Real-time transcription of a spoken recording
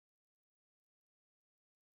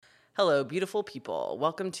Hello, beautiful people.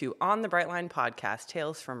 Welcome to On the Bright Line podcast,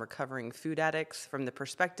 tales from recovering food addicts from the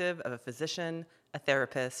perspective of a physician, a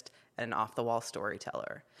therapist, and an off-the-wall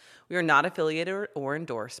storyteller. We are not affiliated or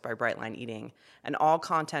endorsed by Brightline Eating, and all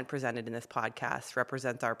content presented in this podcast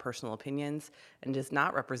represents our personal opinions and does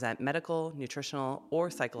not represent medical, nutritional, or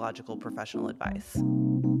psychological professional advice.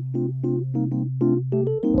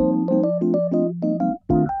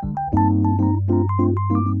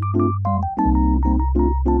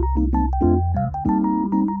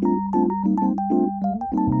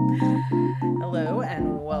 Hello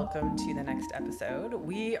and welcome to the next episode.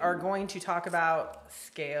 We are going to talk about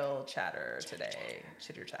scale chatter today,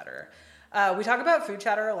 chitter chatter. We talk about food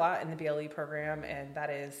chatter a lot in the BLE program, and that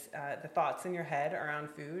is the thoughts in your head around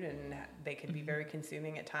food, and they can be very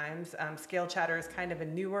consuming at times. Scale chatter is kind of a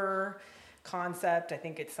newer concept. I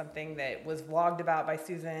think it's something that was vlogged about by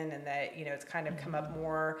Susan, and that, you know, it's kind of come up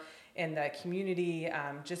more in the community.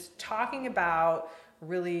 Just talking about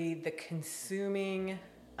really the consuming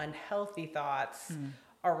unhealthy thoughts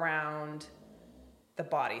around the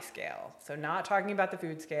body scale. So not talking about the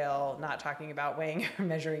food scale, not talking about weighing or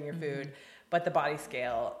measuring your food, but the body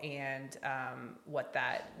scale and what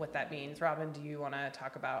that means. Robin, do you want to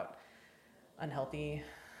talk about unhealthy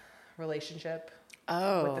relationship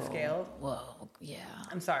with the scale? Whoa, yeah.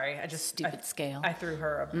 I'm sorry. Stupid scale. I threw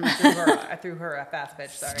her a fast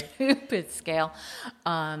pitch. Sorry. Stupid scale.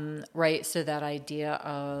 Right. So that idea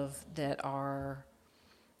of that our,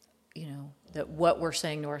 that what we're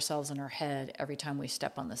saying to ourselves in our head every time we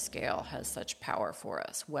step on the scale has such power for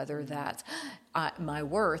us, whether that's my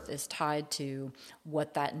worth is tied to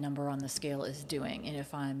what that number on the scale is doing. And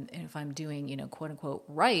if I'm doing, quote unquote,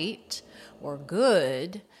 right or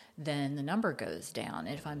good, then the number goes down.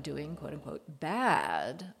 And if I'm doing, quote unquote,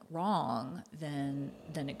 bad, wrong, then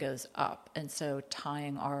it goes up. And so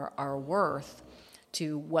tying our worth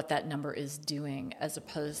to what that number is doing, as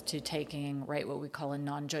opposed to taking, what we call a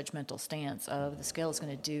non-judgmental stance of the scale is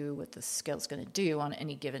going to do what the scale is going to do on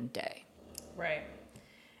any given day. Right.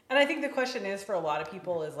 And I think the question is, for a lot of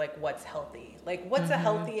people, is like, what's healthy? Like, what's a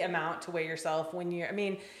healthy amount to weigh yourself when you're,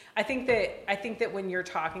 I think that when you're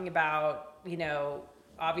talking about,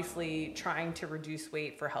 obviously trying to reduce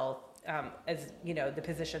weight for health, as, the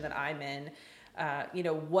position that I'm in,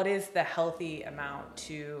 what is the healthy amount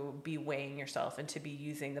to be weighing yourself and to be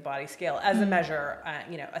using the body scale as a measure,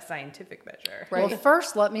 a scientific measure. Right. Well,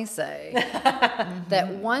 first, let me say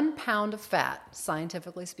that 1 pound of fat,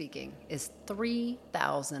 scientifically speaking, is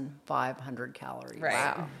 3,500 calories. Right.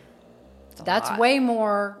 Wow. That's way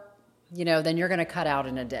more, than you're going to cut out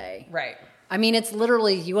in a day. Right. It's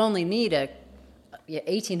literally, you only need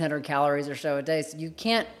 1,800 calories or so a day. So you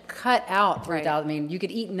can't cut out 3,000. You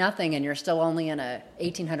could eat nothing and you're still only in a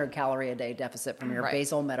 1,800 calorie a day deficit from your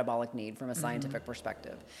basal metabolic need from a scientific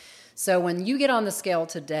perspective. So when you get on the scale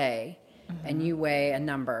today and you weigh a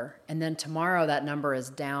number, and then tomorrow that number is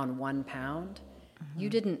down 1 pound, you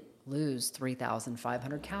didn't lose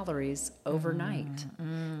 3,500 calories overnight.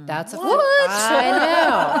 That's what? I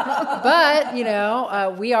know. But,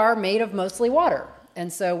 we are made of mostly water.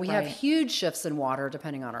 And so we have huge shifts in water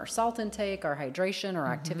depending on our salt intake, our hydration, our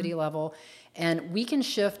activity level. And we can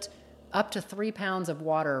shift up to 3 pounds of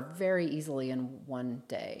water very easily in one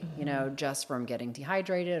day, just from getting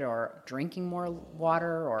dehydrated or drinking more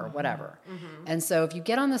water or whatever. And so if you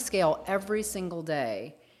get on the scale every single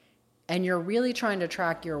day and you're really trying to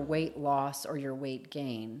track your weight loss or your weight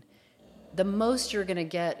gain, the most you're going to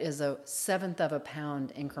get is a 1/7 of a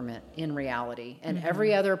pound increment in reality. And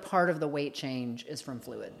every other part of the weight change is from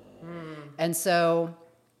fluid. And so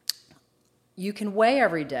you can weigh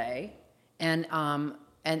every day, and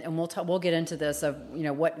we'll get into this of,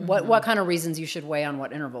 what kind of reasons you should weigh on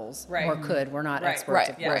what intervals or could. We're not experts,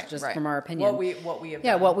 of course, just from our opinion. What we have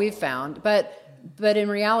done. What we've found. But in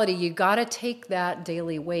reality, you got to take that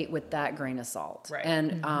daily weight with that grain of salt. Right.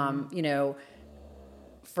 And,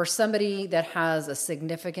 for somebody that has a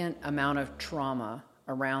significant amount of trauma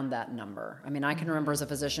around that number. I can remember as a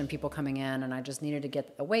physician, people coming in and I just needed to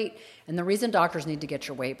get a weight. And the reason doctors need to get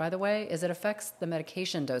your weight, by the way, is it affects the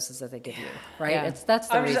medication doses that they give you, right? Yeah. That's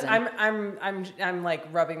the reason. I'm like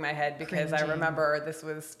rubbing my head because I remember this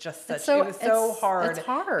was just such, it was so hard. It's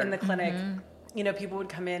hard. In the clinic. People would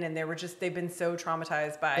come in and they've been so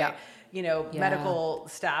traumatized by, medical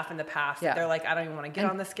staff in the past that they're like, I don't even want to get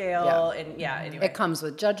on the scale. And anyway. It comes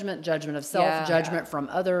with judgment of self, judgment from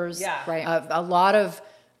others. Yeah. Right. A lot of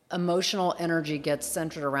emotional energy gets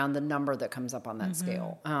centered around the number that comes up on that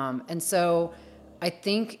scale. And so I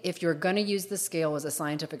think if you're going to use the scale as a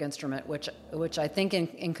scientific instrument, which I think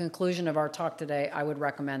in conclusion of our talk today, I would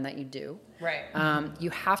recommend that you do. Right.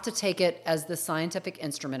 You have to take it as the scientific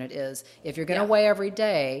instrument it is. If you're going to weigh every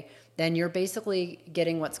day, then you're basically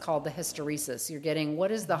getting what's called the hysteresis. You're getting what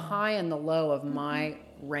is the high and the low of my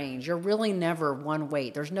range. You're really never one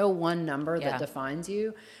weight. There's no one number that defines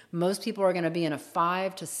you. Most people are going to be in a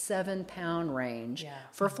 5 to 7 pound range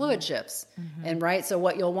for fluid shifts. And so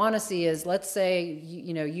what you'll want to see is, let's say,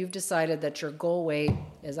 you've decided that your goal weight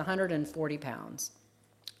is 140 pounds.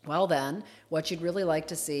 Well, then what you'd really like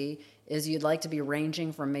to see is you'd like to be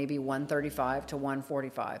ranging from maybe 135 to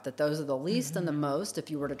 145, that those are the least and the most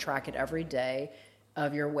if you were to track it every day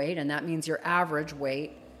of your weight. And that means your average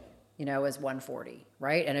weight, is 140,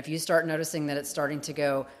 right? And if you start noticing that it's starting to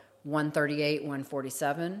go 138,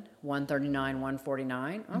 147, 139,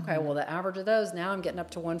 149, okay, well, the average of those, now I'm getting up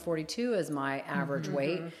to 142 as my average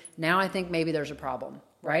weight. Now I think maybe there's a problem,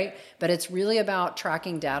 right? But it's really about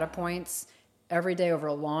tracking data points every day over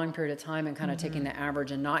a long period of time and kind of taking the average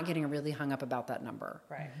and not getting really hung up about that number.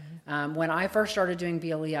 Right. When I first started doing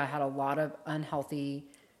BLE, I had a lot of unhealthy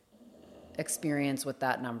experience with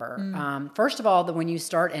that number. First of all, when you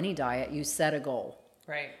start any diet, you set a goal.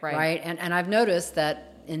 Right. And I've noticed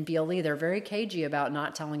that in BLE, they're very cagey about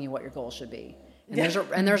not telling you what your goal should be. And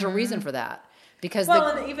there's a reason for that. Because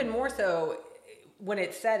and even more so, when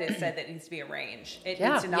it's said that it needs to be a range. It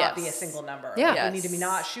needs to not be a single number. Yeah. You need to be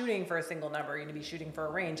not shooting for a single number. You need to be shooting for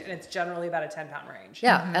a range. And it's generally about a 10-pound range.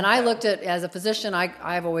 Yeah. And I looked at, as a physician,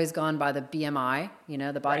 I've always gone by the BMI,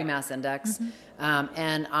 the body mass index.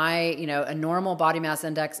 And a normal body mass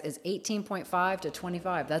index is 18.5 to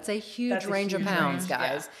 25. That's a huge range of pounds,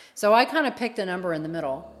 guys. Yeah. So I kind of picked a number in the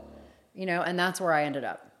middle, and that's where I ended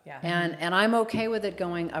up. Yeah. And I'm okay with it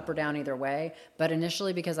going up or down either way. But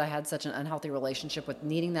initially, because I had such an unhealthy relationship with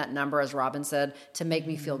needing that number, as Robin said, to make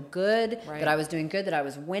me feel good, that I was doing good, that I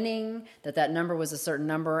was winning, that number was a certain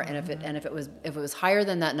number, and if it was higher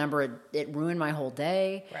than that number, it ruined my whole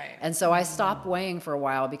day. Right. And so I stopped weighing for a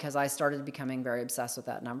while because I started becoming very obsessed with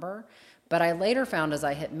that number. But I later found as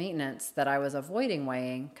I hit maintenance that I was avoiding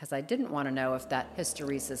weighing because I didn't want to know if that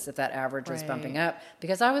hysteresis, if that average was bumping up,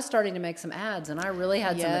 because I was starting to make some ads and I really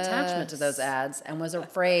had some attachment to those ads and was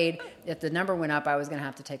afraid if the number went up, I was going to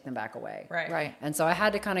have to take them back away. Right. And so I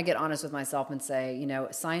had to kind of get honest with myself and say,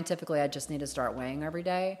 scientifically, I just need to start weighing every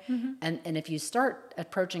day. And if you start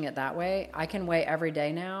approaching it that way, I can weigh every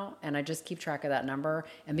day now and I just keep track of that number.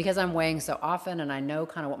 And because I'm weighing so often and I know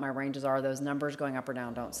kind of what my ranges are, those numbers going up or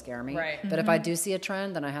down don't scare me. Right. But if I do see a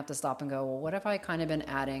trend, then I have to stop and go, well, what have I kind of been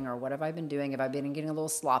adding, or what have I been doing? Have I been getting a little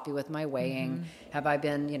sloppy with my weighing? Have I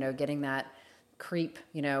been, getting that creep,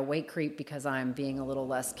 weight creep because I'm being a little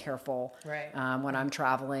less careful when I'm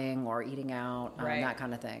traveling or eating out, that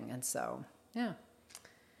kind of thing. And so, yeah.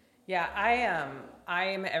 Yeah, I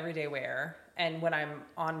am an everyday wearer. And when I'm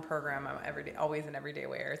on program, I'm always an everyday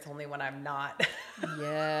wearer. It's only when I'm not.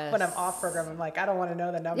 Yes. When I'm off program, I'm like, I don't want to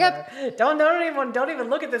know the number. Yep. Don't even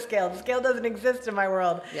look at the scale. The scale doesn't exist in my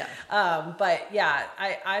world. Yeah. But yeah,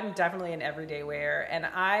 I'm definitely an everyday wearer, and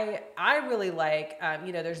I really like.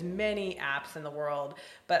 There's many apps in the world,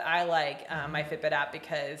 but I like my Fitbit app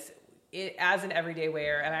because as an everyday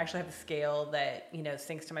wearer, and I actually have a scale that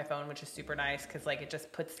syncs to my phone, which is super nice because it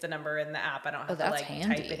just puts the number in the app. I don't have to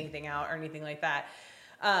type anything out or anything like that.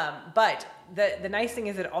 But the nice thing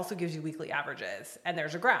is it also gives you weekly averages, and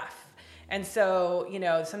there's a graph. And so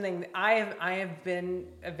something I have been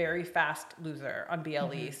a very fast loser on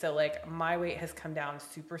BLE. So my weight has come down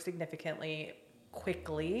super significantly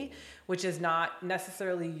quickly, which is not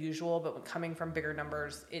necessarily usual, but coming from bigger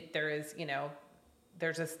numbers,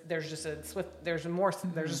 there's a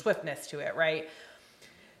swiftness to it, right?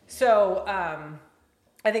 So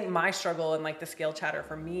I think my struggle and the scale chatter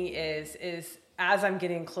for me is as I'm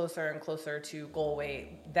getting closer and closer to goal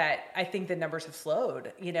weight, that I think the numbers have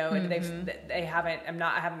slowed, and I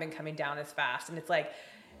haven't been coming down as fast, and it's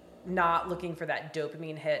not looking for that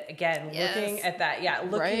dopamine hit again, looking at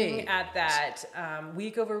that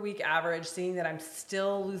week over week average, seeing that I'm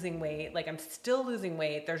still losing weight.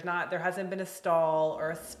 There hasn't been a stall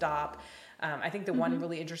or a stop. I think the one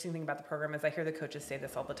really interesting thing about the program is I hear the coaches say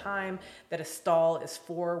this all the time, that a stall is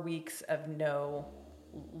 4 weeks of no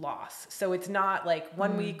loss. So it's not like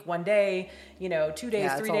 1 week, 1 day, 2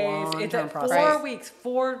 days, 3 days. It's a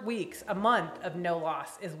 4 weeks, a month of no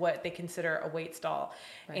loss is what they consider a weight stall.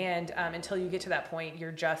 Right. And until you get to that point,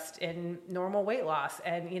 you're just in normal weight loss.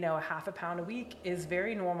 And, a half a pound a week is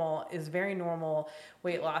very normal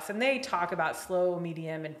weight loss. And they talk about slow,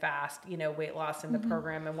 medium, and fast, weight loss in the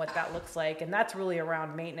program and what that looks like. And that's really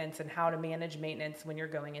around maintenance and how to manage maintenance when you're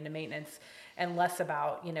going into maintenance, and less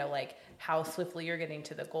about, like how swiftly you're getting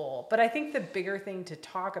to the goal. But I think the bigger thing to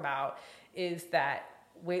talk about is that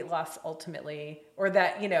weight loss ultimately, or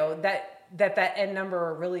that, that end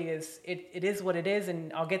number really is, it is what it is,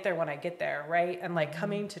 and I'll get there when I get there, right? And like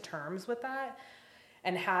coming to terms with that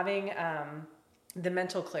and having the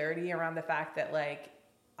mental clarity around the fact that like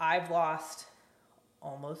I've lost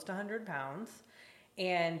almost 100 pounds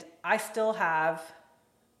and I still have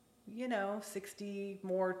 60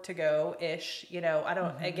 more to go ish. I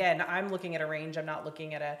don't, again, I'm looking at a range. I'm not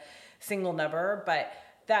looking at a single number, but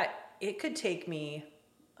that it could take me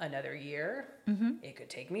another year. It could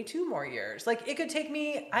take me 2 more years. Like it could take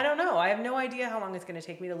me, I don't know. I have no idea how long it's going to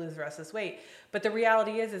take me to lose the rest of this weight. But the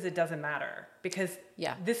reality is it doesn't matter, because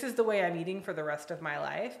this is the way I'm eating for the rest of my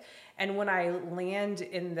life. And when I land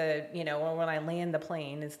in the, or when I land the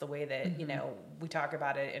plane is the way that, we talk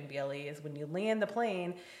about it in BLE, is when you land the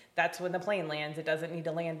plane, that's when the plane lands. It doesn't need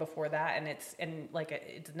to land before that. And it's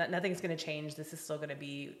nothing's going to change. This is still going to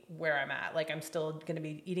be where I'm at. Like I'm still going to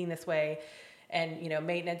be eating this way. And,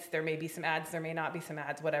 maintenance, there may be some ads, there may not be some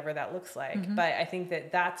ads, whatever that looks like. But I think that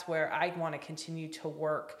that's where I want to continue to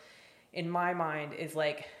work in my mind, is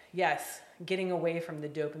like, yes, getting away from the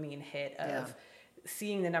dopamine hit of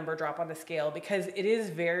seeing the number drop on the scale, because it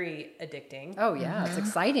is very addicting. Oh yeah. It's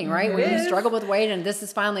exciting, right? When you struggle with weight and this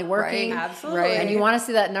is finally working. Right. Absolutely. Right. And you want to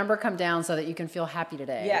see that number come down so that you can feel happy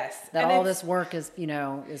today. Yes. That all this work is,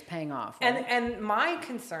 is paying off. Right? And my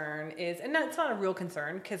concern is, and it's not a real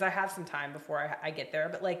concern because I have some time before I get there,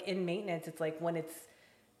 but like in maintenance, it's like when it's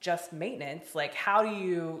just maintenance, like how do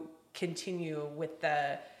you continue with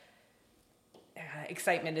the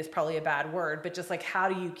excitement is probably a bad word, but just like how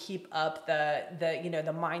do you keep up the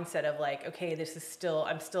mindset of like, okay,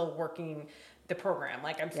 I'm still working the program.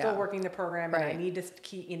 Like I'm still working the program, and I need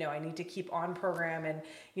to keep on program, and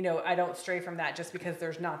I don't stray from that just because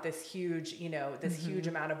there's not this huge huge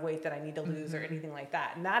amount of weight that I need to lose or anything like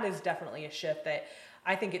that. And that is definitely a shift that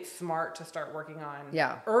I think it's smart to start working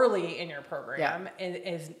on early in your program,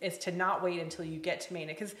 is to not wait until you get to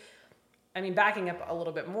maintenance. Because I mean, backing up a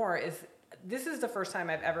little bit more, this is the first time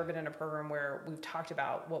I've ever been in a program where we've talked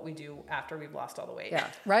about what we do after we've lost all the weight. Yeah.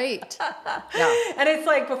 Right. And it's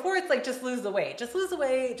like, before it's like, just lose the weight, just lose the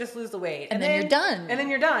weight, just lose the weight. And then you're done. And then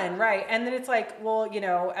you're done. Right. And then it's like, well,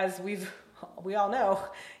 as we all know,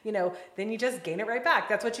 then you just gain it right back.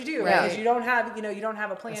 That's what you do. Right. Because you don't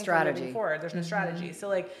have a plan for moving forward. There's no strategy. So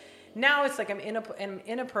like, now it's like I'm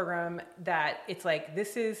in a program that it's like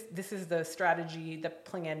this is the strategy, the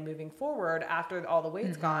plan moving forward after all the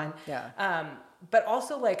weight's gone. Yeah. But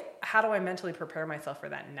also like, how do I mentally prepare myself for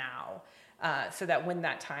that now, so that when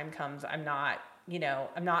that time comes, I'm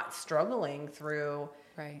not struggling through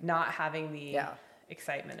not having the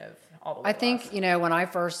excitement of all the weight I think loss. When I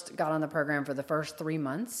first got on the program, for the first 3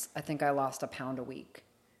 months, I think I lost a pound a week.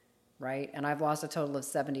 Right. And I've lost a total of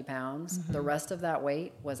 70 pounds. The rest of that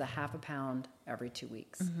weight was a half a pound every 2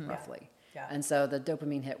 weeks, roughly. Yeah. And so the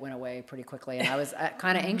dopamine hit went away pretty quickly. And I was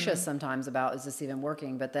kind of anxious sometimes about, is this even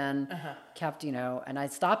working? But then kept, and I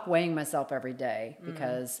stopped weighing myself every day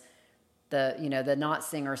because the not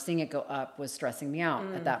seeing or seeing it go up was stressing me out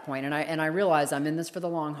at that point. And I realized I'm in this for the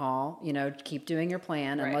long haul, keep doing your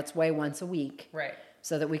plan and let's weigh once a week. Right.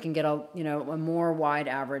 So that we can get a more wide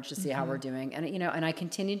average to see how we're doing. And, and I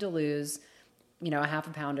continued to lose, a half a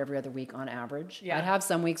pound every other week on average. Yeah. I'd have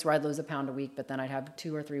some weeks where I'd lose a pound a week, but then I'd have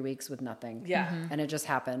 2 or 3 weeks with nothing. Yeah. And it just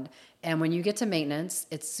happened. And when you get to maintenance,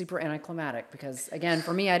 it's super anticlimactic because, again,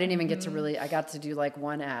 for me, I didn't even get to I got to do like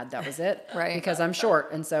one ad. That was it. Right. Because I'm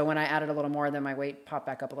short. And so when I added a little more, then my weight popped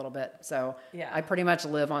back up a little bit. So I pretty much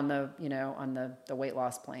live on the weight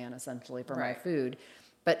loss plan essentially for my food.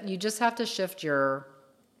 But you just have to shift your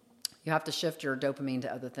dopamine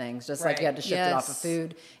to other things, just like you had to shift it off of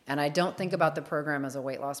food. And I don't think about the program as a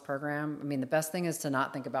weight loss program. I mean, the best thing is to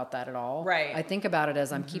not think about that at all. Right. I think about it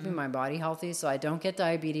as I'm keeping my body healthy so I don't get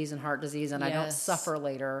diabetes and heart disease and I don't suffer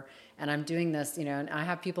later. And I'm doing this, and I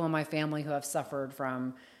have people in my family who have suffered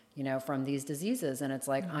from these diseases. And it's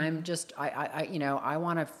like, I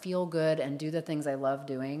want to feel good and do the things I love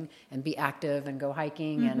doing and be active and go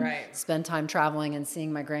hiking and spend time traveling and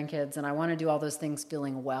seeing my grandkids. And I want to do all those things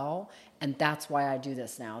feeling well. And that's why I do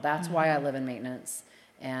this now. That's why I live in maintenance.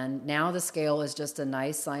 And now the scale is just a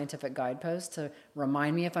nice scientific guidepost to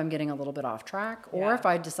remind me if I'm getting a little bit off track or if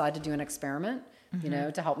I decide to do an experiment, you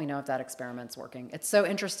know, to help me know if that experiment's working. It's so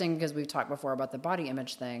interesting because we've talked before about the body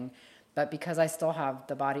image thing, but because I still have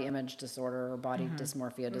the body image disorder or body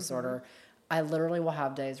dysmorphia disorder, I literally will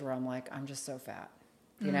have days where I'm like, I'm just so fat.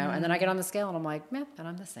 You know, and then I get on the scale and I'm like, man, and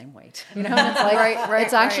I'm the same weight. You know, and it's like,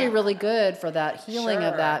 it's actually really good for that healing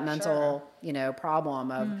of that mental, you know,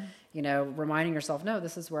 problem of, you know, reminding yourself, no,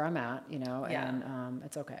 this is where I'm at, you know, and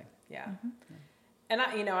it's okay. Yeah. And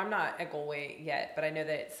you know, I'm not at goal weight yet, but I know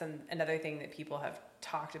that another thing that people have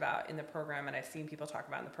talked about in the program, and I've seen people talk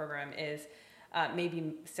about in the program, is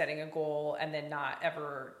maybe setting a goal and then not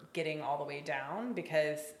ever getting all the way down,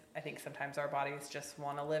 because I think sometimes our bodies just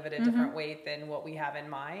want to live at a different weight than what we have in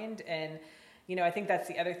mind. And, you know, I think that's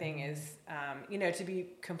the other thing is, you know, to be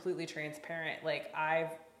completely transparent, like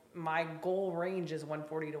my goal range is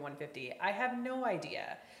 140 to 150. I have no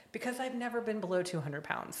idea because I've never been below 200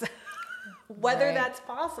 pounds, whether that's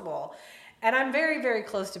possible. And I'm very, very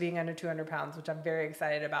close to being under 200 pounds, which I'm very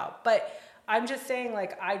excited about. But I'm just saying,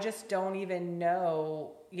 like, I just don't even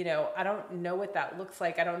know, you know, I don't know what that looks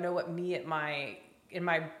like. I don't know what me in my,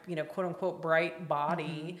 you know, quote unquote, bright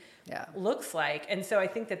body looks like. And so I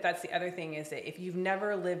think that that's the other thing is that if you've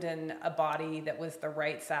never lived in a body that was the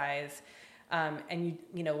right size, and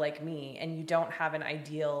you know, like me, and you don't have an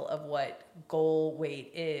ideal of what goal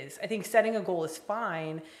weight is, I think setting a goal is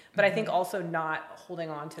fine, but I think also not holding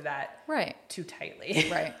on to that too tightly.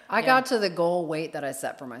 Right. I got to the goal weight that I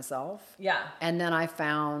set for myself. Yeah. And then I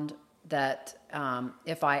found that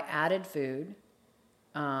if I added food,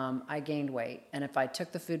 I gained weight. And if I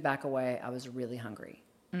took the food back away, I was really hungry.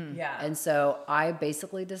 Yeah. And so I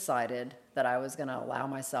basically decided that I was going to allow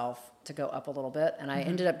myself to go up a little bit. And I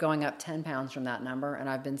ended up going up 10 pounds from that number. And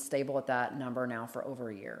I've been stable at that number now for over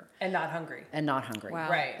a year. And not hungry. Wow.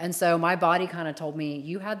 Right. And so my body kind of told me,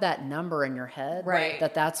 you had that number in your head. Right.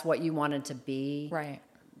 That's what you wanted to be. Right.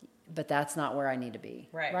 But that's not where I need to be.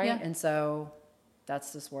 Right. Right. Yeah. And so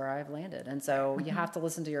that's just where I've landed. And so you have to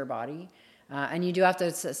listen to your body. And you do have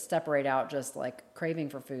to separate out just like craving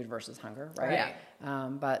for food versus hunger, right?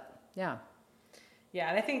 But yeah. Yeah,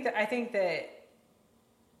 and I think that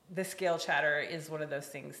the scale chatter is one of those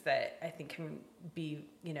things that I think can be,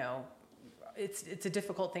 you know, it's a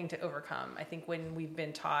difficult thing to overcome. I think when we've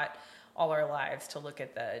been taught all our lives to look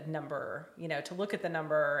at the number, you know, to look at the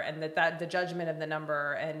number and that the judgment of the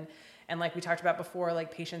number and like we talked about before,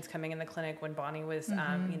 like patients coming in the clinic when Bonny was,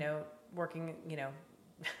 you know, working, you know,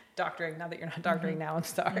 doctoring, not that you're not doctoring now, I'm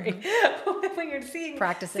sorry. When you're seeing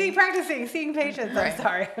patients, I'm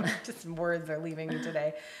sorry. Just words are leaving me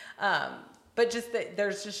today. But just that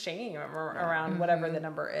there's just shame around whatever the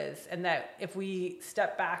number is. And that if we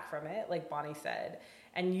step back from it, like Bonny said,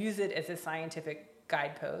 and use it as a scientific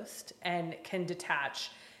guidepost and can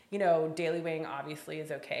detach, you know, daily weighing obviously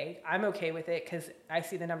is okay. I'm okay with it because I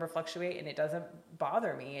see the number fluctuate and it doesn't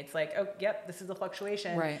bother me. It's like, oh, yep, this is a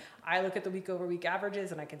fluctuation. Right. I look at the week over week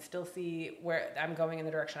averages and I can still see where I'm going in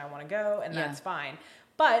the direction I want to go, and that's fine.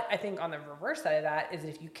 But I think on the reverse side of that is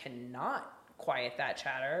if you cannot quiet that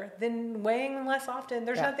chatter, then weighing less often,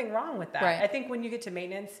 there's nothing wrong with that. Right. I think when you get to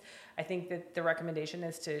maintenance, I think that the recommendation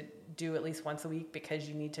is to do at least once a week because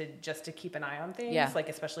you need to just to keep an eye on things, like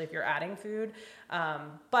especially if you're adding food.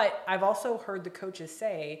 But I've also heard the coaches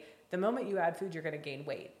say the moment you add food, you're going to gain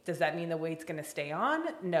weight. Does that mean the weight's going to stay on?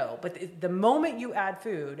 No. But the moment you add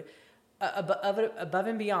food, above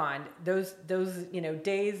and beyond those you know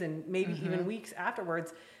days and maybe even weeks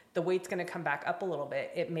afterwards, the weight's going to come back up a little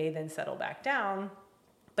bit. It may then settle back down,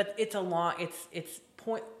 but it's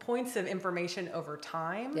points of information over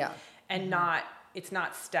time, and it's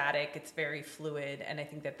not static. It's very fluid, and I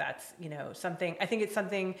think that's you know something. I think it's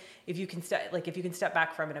something if you can step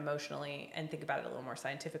back from it emotionally and think about it a little more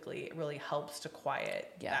scientifically, it really helps to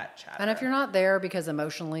quiet that chatter. And if you're not there because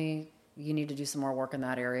emotionally you need to do some more work in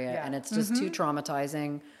that area, and it's just too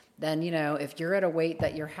traumatizing, then you know if you're at a weight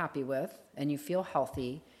that you're happy with and you feel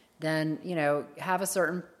healthy, then, you know, have a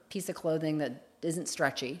certain piece of clothing that isn't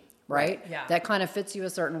stretchy, right? Yeah. That kind of fits you a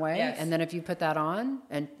certain way. Yes. And then if you put that on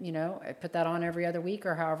and, you know, put that on every other week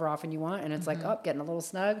or however often you want, and it's like, oh, getting a little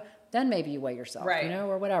snug, then maybe you weigh yourself, you know,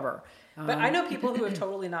 or whatever. But I know people who have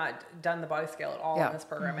totally not done the body scale at all in this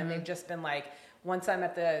program. And they've just been like, once I'm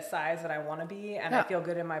at the size that I want to be and I feel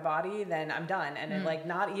good in my body, then I'm done. And then like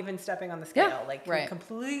not even stepping on the scale, like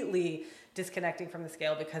completely disconnecting from the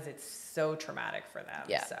scale because it's so traumatic for them.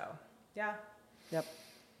 Yeah. So, Yep.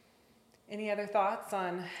 Any other thoughts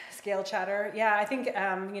on scale chatter? Yeah, I think,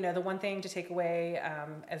 the one thing to take away,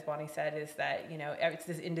 as Bonnie said, is that, it's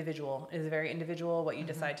this individual. It is very individual what you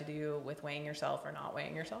decide to do with weighing yourself or not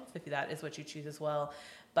weighing yourself, if that is what you choose as well.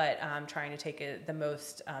 But trying to take the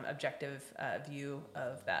most objective view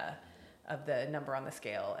of the number on the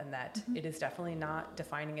scale, and that it is definitely not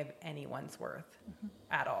defining of anyone's worth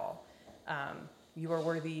at all. You are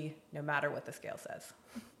worthy no matter what the scale says.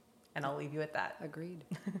 And I'll leave you at that. Agreed.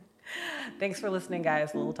 Thanks for listening,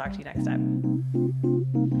 guys. We'll talk to you next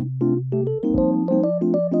time.